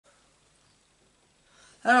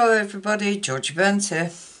Hello everybody, Georgie Burns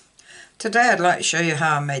here. Today I'd like to show you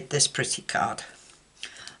how I made this pretty card.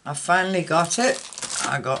 I finally got it.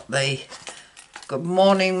 I got the Good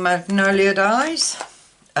Morning Magnolia dies,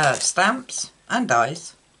 stamps and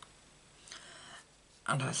dies.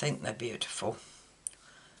 And I think they're beautiful.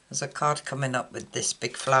 There's a card coming up with this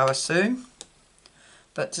big flower soon.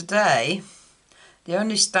 But today, the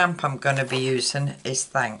only stamp I'm going to be using is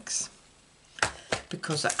thanks.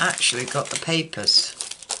 Because I actually got the papers.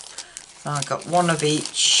 I got one of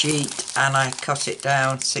each sheet and I cut it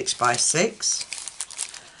down 6 by 6.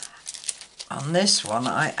 On this one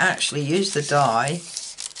I actually used the die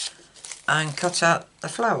and cut out the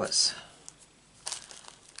flowers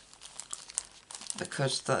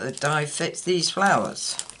because the die fits these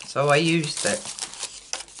flowers, so I used it.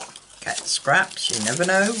 Get scraps, you never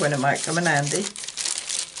know when it might come in handy.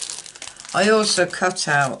 I also cut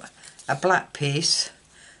out a black piece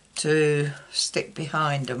to stick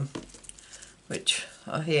behind them, which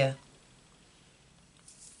are here.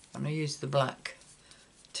 I'm going to use the black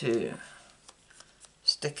to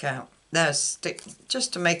stick out. They're stick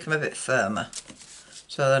just to make them a bit firmer,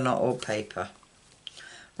 so they're not all paper.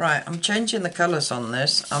 Right, I'm changing the colours on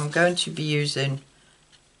this. I'm going to be using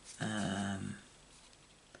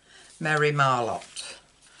Merry Marlott.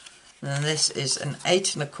 And this is an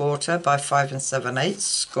 8 1/4 by 5 7/8,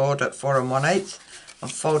 scored at 4 1/8,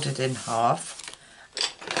 and folded in half.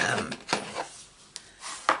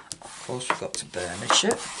 Of course we've got to burnish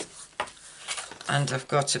it. And I've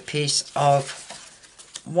got a piece of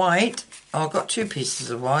white. Oh, I've got two pieces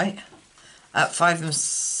of white at 5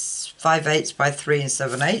 5/8 by 3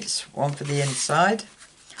 7/8, one for the inside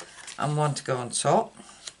and one to go on top.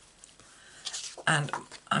 And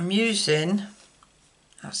I'm using,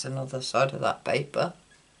 that's another side of that paper,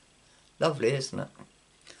 lovely isn't it?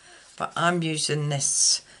 But I'm using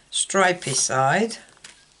this stripy side,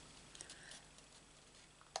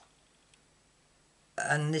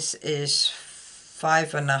 and this is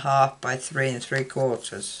 5 1/2 by 3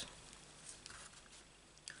 3/4.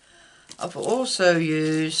 I've also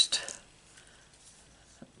used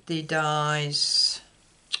the dies,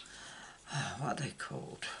 what are they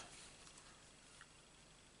called?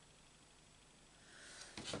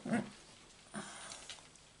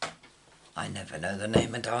 I never know the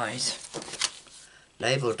name of dies.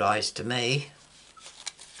 Label dies to me.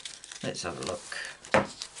 Let's have a look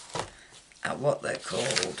at what they're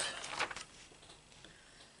called.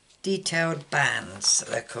 Detailed bands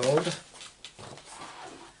they're called.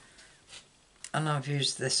 And I've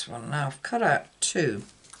used this one. Now I've cut out two.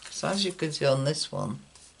 So as you can see on this one,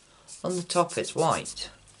 on the top it's white.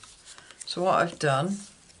 So what I've done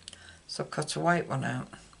is I've cut a white one out.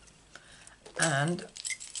 And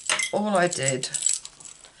all I did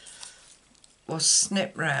was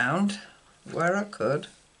snip round where I could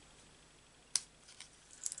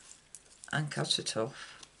and cut it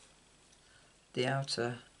off the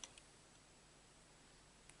outer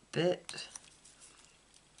bit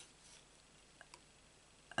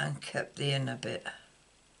and kept the inner bit.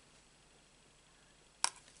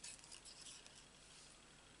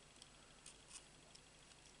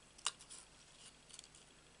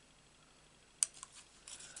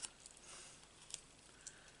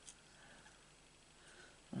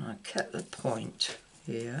 And I kept the point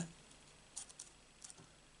here.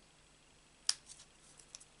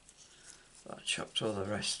 But I chopped all the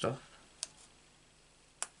rest off.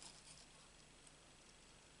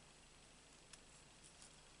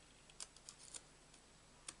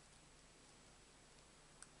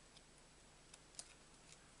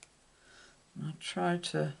 I tried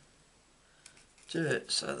to do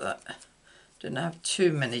it so that I didn't have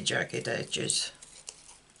too many jagged edges.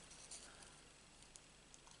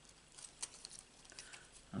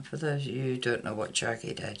 And for those of you who don't know what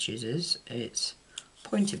jagged edges is, it's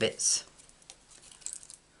pointy bits.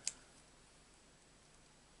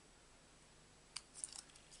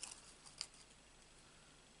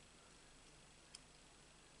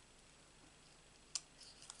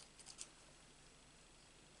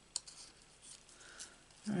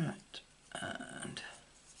 Right, and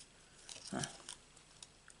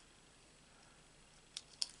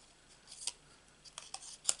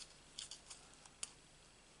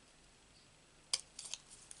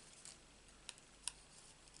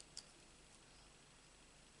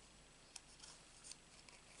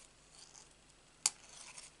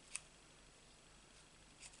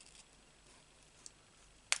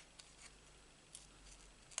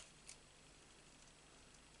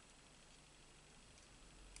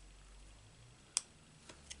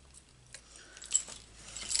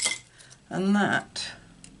that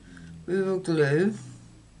we will glue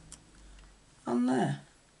on there.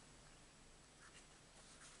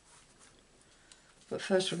 But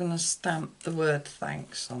first we're going to stamp the word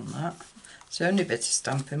thanks on that. It's the only bit of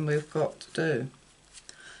stamping we've got to do.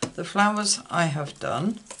 The flowers I have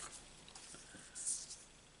done,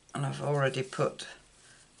 and I've already put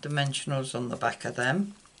dimensionals on the back of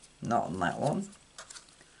them, not on that one.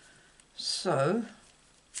 So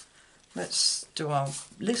let's do our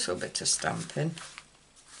little bit of stamping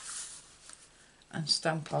and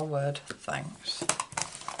stamp our word thanks.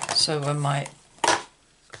 So when my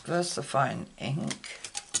VersaFine ink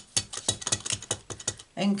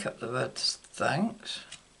up the word thanks,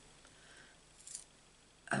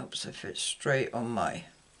 helps if it's straight on my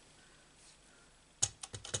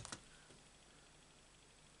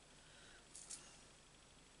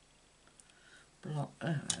block,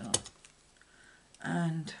 there we are,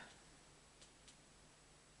 and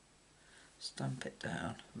stamp it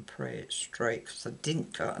down and pray it's straight, because I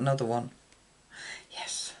didn't cut another one.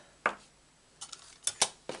 Yes.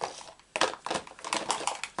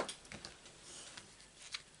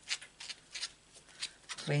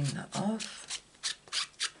 Clean that off.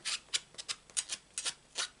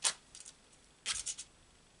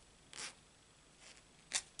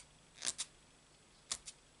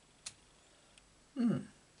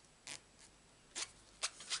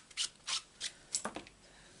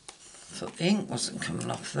 Thought the ink wasn't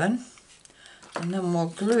coming off then. And then we'll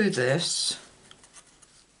glue this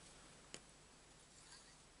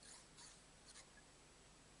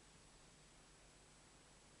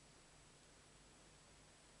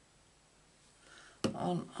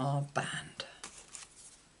on our band.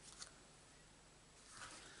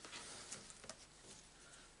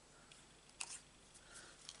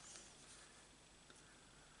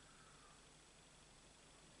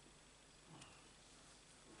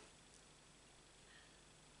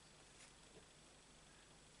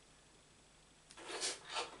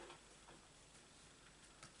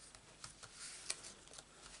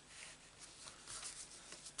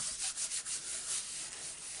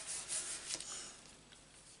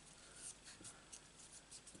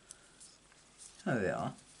 There we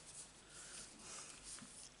are.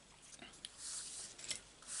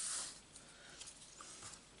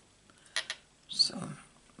 So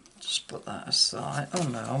just put that aside. Oh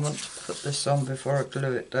no, I want to put this on before I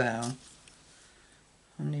glue it down.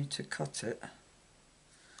 I need to cut it.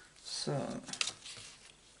 So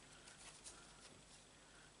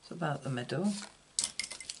it's about the middle.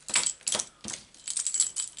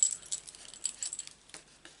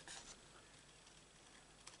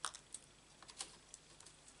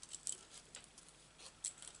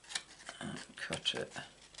 And cut it.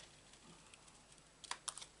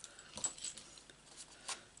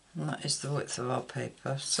 And that is the width of our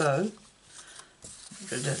paper. So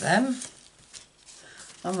get rid of them.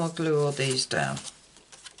 And we'll glue all these down.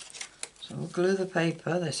 So we'll glue the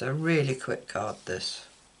paper. This is a really quick card, this.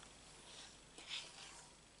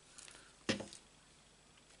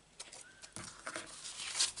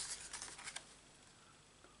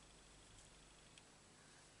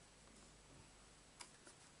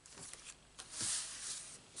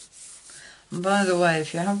 And by the way,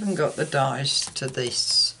 if you haven't got the dies to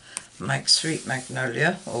this Sweet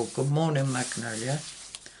Magnolia or Good Morning Magnolia,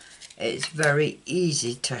 it's very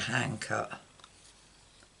easy to hand cut.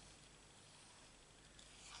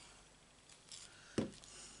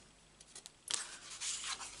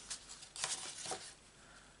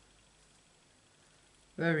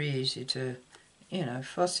 Very easy to, you know,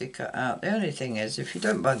 fussy cut out. The only thing is, if you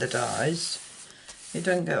don't buy the dies, you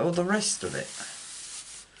don't get all the rest of it.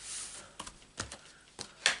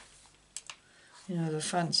 You know, the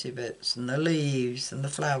fancy bits and the leaves and the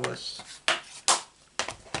flowers.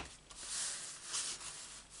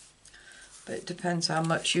 But it depends how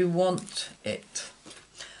much you want it.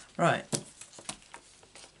 Right,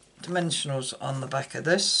 dimensionals on the back of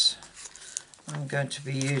this. I'm going to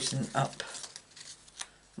be using up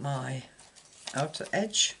my outer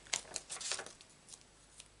edge.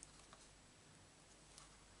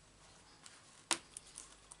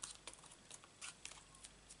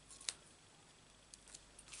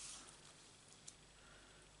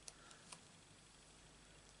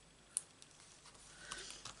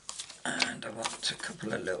 And I want a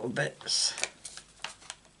couple of little bits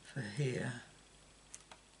for here.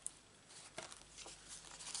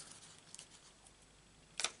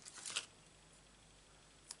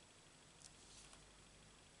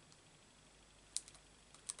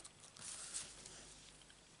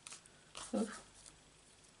 Oh.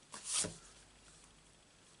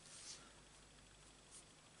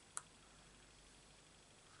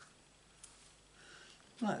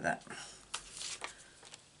 Like that.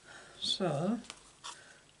 So,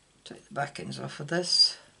 take the backings off of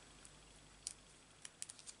this.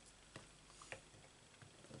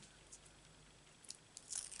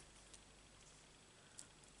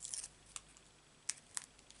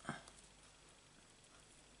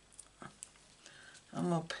 I'm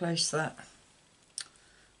going to place that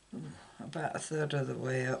about 1/3 of the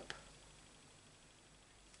way up.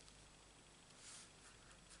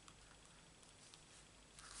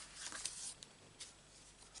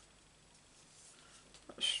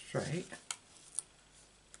 Straight.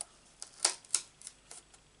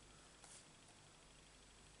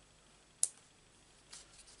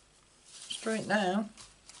 Straight now.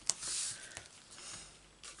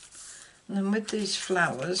 And then with these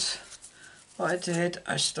flowers, what I did,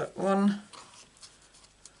 I stuck one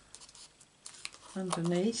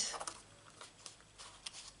underneath.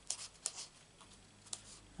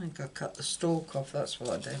 I think I cut the stalk off, that's what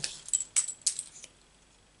I did.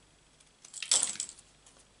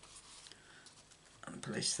 And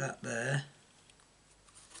place that there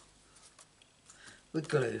with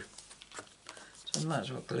glue. So I might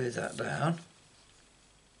as well glue that down.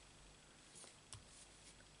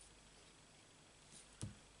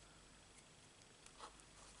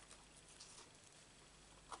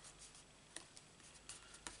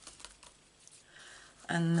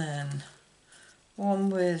 And then one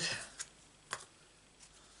with,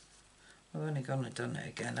 I've only gone and done it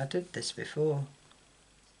again, I did this before.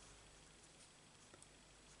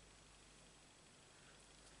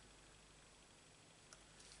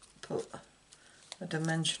 Put a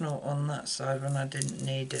dimensional on that side when I didn't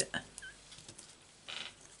need it.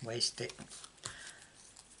 Waste it.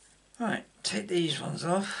 Right, take these ones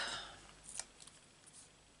off.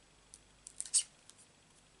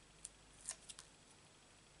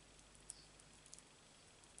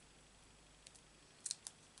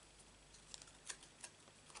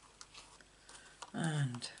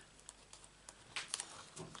 And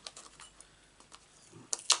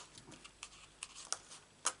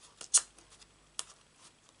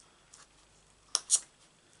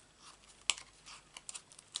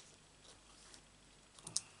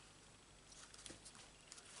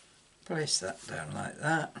place that down like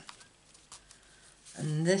that.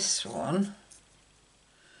 And this one,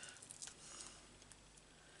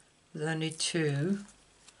 there's only 2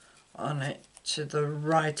 on it to the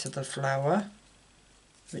right of the flower,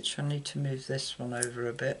 which I need to move this one over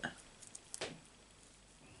a bit.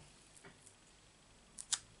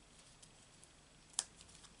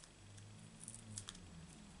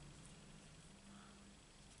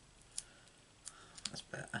 That's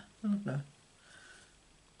better. Oh no.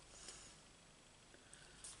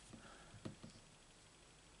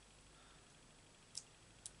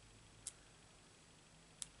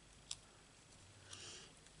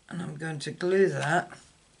 And I'm going to glue that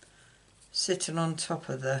sitting on top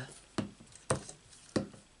of the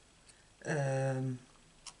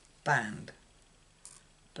band,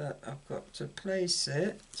 but I've got to place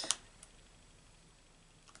it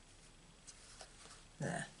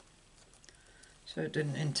there so it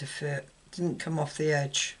didn't interfere, didn't come off the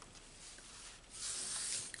edge.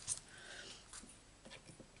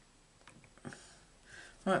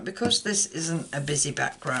 Right, because this isn't a busy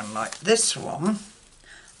background like this one,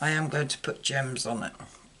 I am going to put gems on it.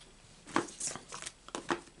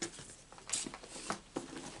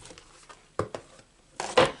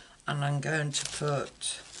 And I'm going to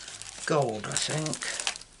put gold, I think.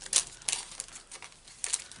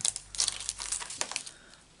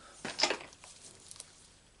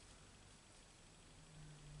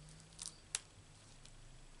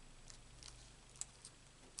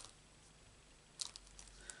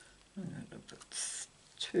 I'm going to put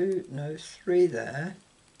 3 there.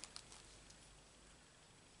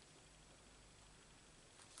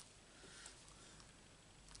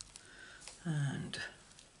 And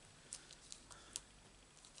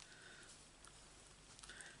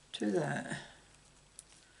 2 there.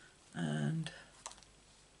 And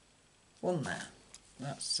 1 there.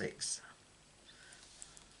 That's 6.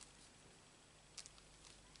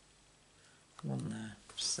 1 there.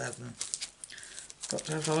 7. Got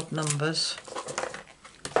to have odd numbers.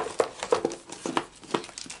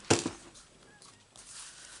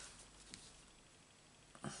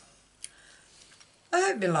 I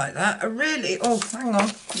hope you like that. I really, oh hang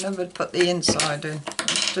on, never put the inside in.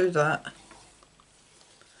 Let's do that.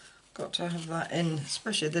 Got to have that in,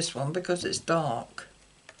 especially this one because it's dark.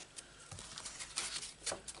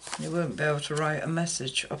 You won't be able to write a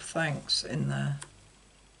message of thanks in there.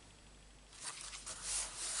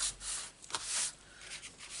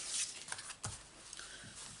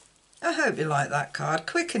 I hope you like that card.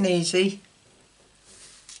 Quick and easy.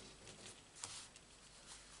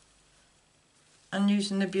 And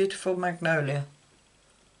using the beautiful magnolia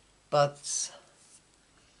buds.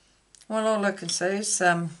 Well, all I can say is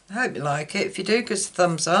I hope you like it. If you do, give us a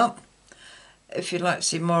thumbs up. If you'd like to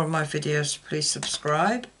see more of my videos, please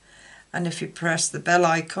subscribe. And if you press the bell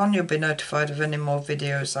icon, you'll be notified of any more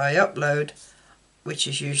videos I upload, which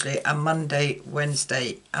is usually a Monday,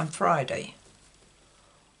 Wednesday and Friday.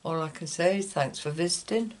 All I can say is thanks for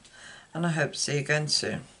visiting, and I hope to see you again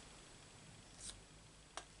soon.